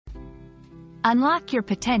Unlock your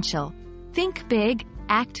potential. Think big,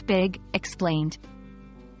 act big, explained.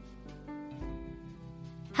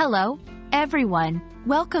 Hello, everyone.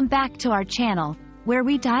 Welcome back to our channel, where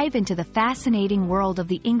we dive into the fascinating world of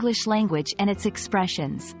the English language and its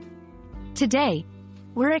expressions. Today,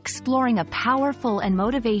 we're exploring a powerful and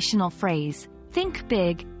motivational phrase, think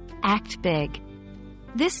big, act big.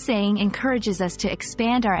 This saying encourages us to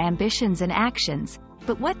expand our ambitions and actions,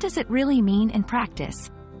 but what does it really mean in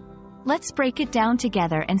practice? Let's break it down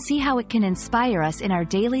together and see how it can inspire us in our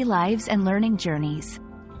daily lives and learning journeys.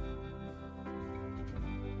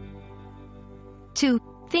 To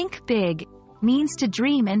think big means to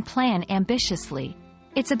dream and plan ambitiously.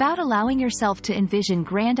 It's about allowing yourself to envision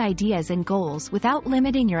grand ideas and goals without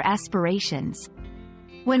limiting your aspirations.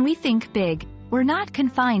 When we think big, we're not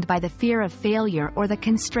confined by the fear of failure or the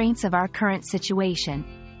constraints of our current situation.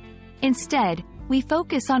 Instead, we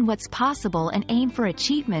focus on what's possible and aim for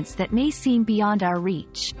achievements that may seem beyond our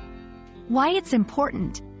reach. Why it's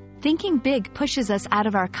important? Thinking big pushes us out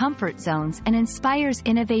of our comfort zones and inspires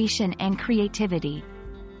innovation and creativity.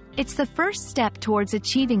 It's the first step towards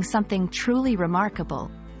achieving something truly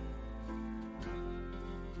remarkable.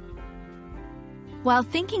 While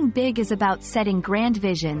thinking big is about setting grand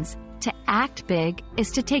visions, to act big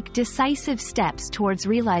is to take decisive steps towards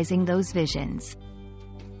realizing those visions.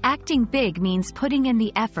 Acting big means putting in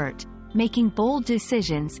the effort, making bold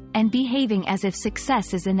decisions, and behaving as if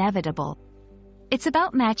success is inevitable. It's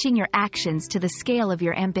about matching your actions to the scale of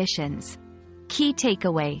your ambitions. Key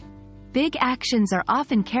takeaway: big actions are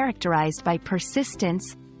often characterized by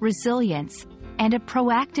persistence, resilience, and a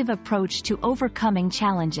proactive approach to overcoming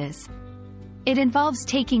challenges. It involves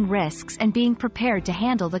taking risks and being prepared to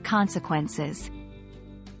handle the consequences.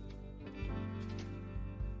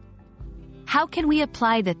 How can we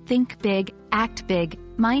apply the think big, act big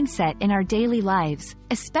mindset in our daily lives,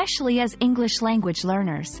 especially as English language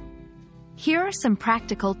learners? Here are some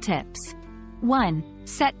practical tips. 1.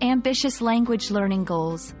 Set ambitious language learning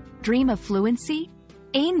goals. Dream of fluency?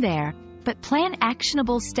 Aim there, but plan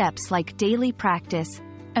actionable steps like daily practice,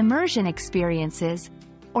 immersion experiences,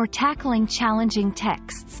 or tackling challenging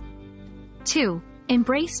texts. 2.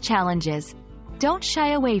 Embrace challenges. Don't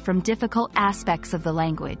shy away from difficult aspects of the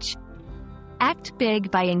language. Act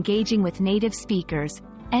big by engaging with native speakers,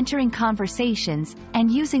 entering conversations,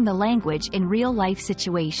 and using the language in real-life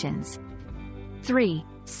situations. 3.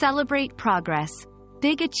 Celebrate progress.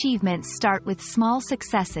 Big achievements start with small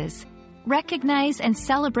successes. Recognize and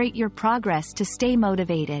celebrate your progress to stay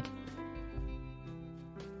motivated.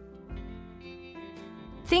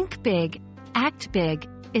 Think big, act big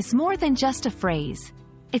is more than just a phrase.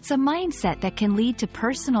 It's a mindset that can lead to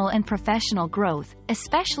personal and professional growth,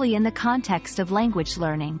 especially in the context of language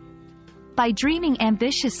learning. By dreaming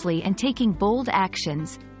ambitiously and taking bold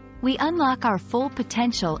actions, we unlock our full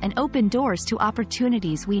potential and open doors to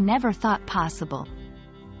opportunities we never thought possible.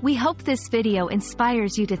 We hope this video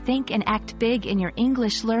inspires you to think and act big in your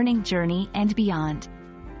English learning journey and beyond.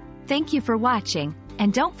 Thank you for watching,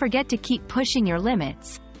 and don't forget to keep pushing your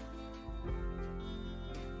limits.